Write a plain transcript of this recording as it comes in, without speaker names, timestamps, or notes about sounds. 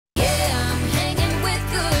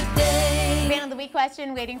we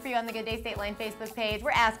question waiting for you on the Good Day State Line Facebook page. We're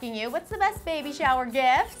asking you, what's the best baby shower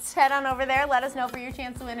gift? Head on over there. Let us know for your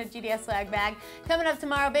chance to win a GDS swag bag. Coming up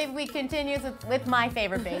tomorrow, Baby Week continues with my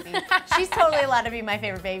favorite baby. She's totally allowed to be my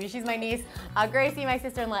favorite baby. She's my niece. Gracie, my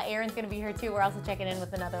sister-in-law, Erin's going to be here too. We're also checking in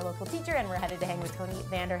with another local teacher, and we're headed to hang with Tony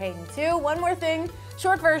Vanderhayden too. One more thing,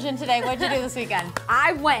 short version today. What'd you do this weekend?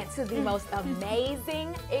 I went to the most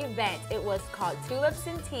amazing event. It was called Tulips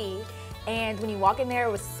and Tea. And when you walk in there,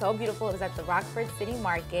 it was so beautiful. It was at the Rockford City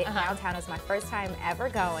Market downtown. It was my first time ever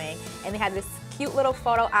going. And they had this cute little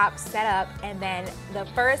photo op set up. And then the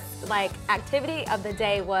first activity of the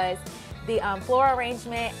day was the floral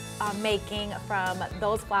arrangement making from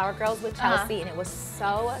those flower girls with Chelsea. And it was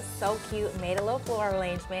so cute. Made a little floral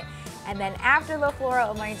arrangement. And then after the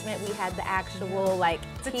floral arrangement, we had the actual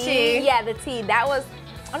tea. Yeah, the tea. That was,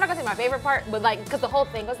 I'm not gonna say my favorite part, but because the whole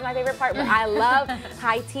thing was my favorite part, but I love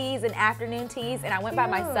high teas and afternoon teas, and I went by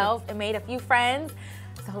myself and made a few friends.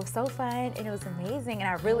 So it was so fun, and it was amazing, and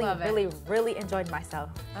I really enjoyed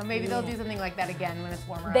myself. Maybe they'll do something like that again when it's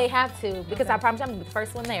warmer. They have to, because I promise I'm the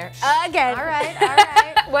first one there. Again. All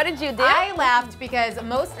right. What did you do? I laughed because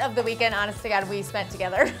most of the weekend, honest to God, we spent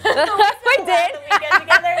together. We did.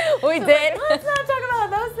 We did. Let's not talk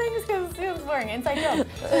about those things because it was boring. Inside joke.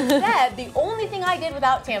 Instead, the only thing I did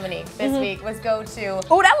without Tammany this week was go to.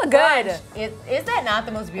 Oh, that looked good. Is that not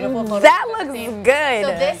the most beautiful photo? That looks good.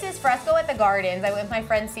 So this is Fresco at the Gardens. I went with my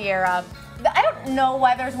friend Sierra. I don't know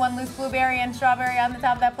why there's one loose blueberry and strawberry on the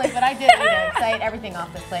top of that plate, but I did eat it. So I ate everything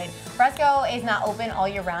off this plate. Fresco is not open all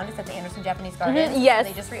year round. It's at the Anderson Japanese Gardens. Yes.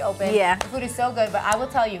 They just reopened. Yeah. The food is so good, but I will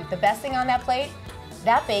tell you, the best thing on that plate,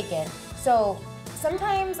 that bacon. So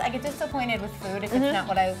sometimes I get disappointed with food if it's not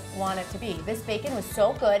what I want it to be. This bacon was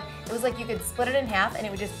so good. It was like you could split it in half and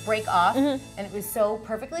it would just break off. And it was so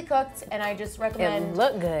perfecully cooked, and I just recommend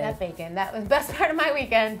that bacon. That was the best part of my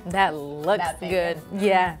weekend. That looks good.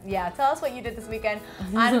 Yeah. Yeah, tell us what you did this weekend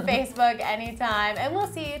on Facebook anytime. And we'll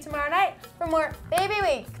see you tomorrow night for more Baby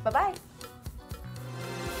Week. Bye-bye.